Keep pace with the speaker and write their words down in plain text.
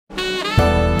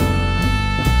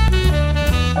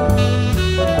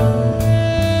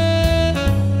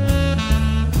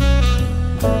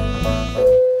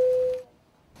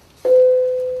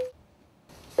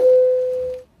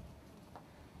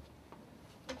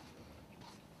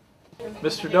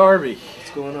Mr. Darby.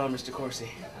 What's going on, Mr. Coursey?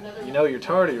 You know you're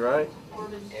tardy, right?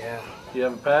 Yeah. You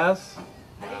have a pass?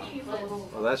 No.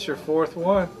 Well, that's your fourth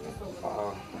one.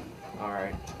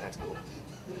 Alright, that's cool.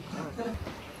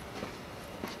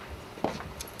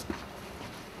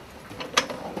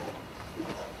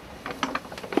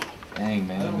 Dang,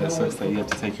 man, that sucks that you have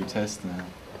to take your test now.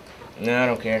 No, I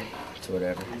don't care. It's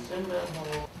whatever.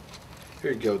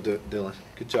 Here you go, Dylan.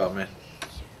 Good job, man.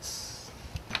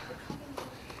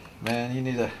 Man, you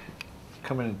need to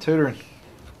come in and tutoring.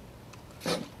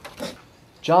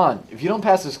 John, if you don't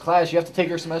pass this class, you have to take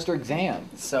your semester exam.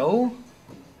 So?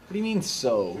 What do you mean,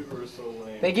 so?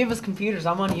 They give us computers.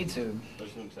 I'm on YouTube.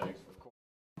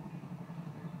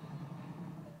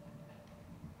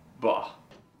 Bah.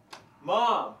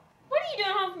 Mom! What are you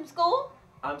doing home from school?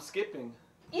 I'm skipping.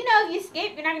 You know if you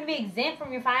skip, you're not going to be exempt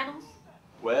from your finals.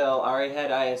 Well, I already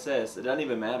had ISS. It doesn't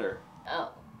even matter.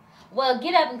 Oh. Well,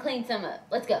 get up and clean some up.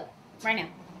 Let's go. Right now.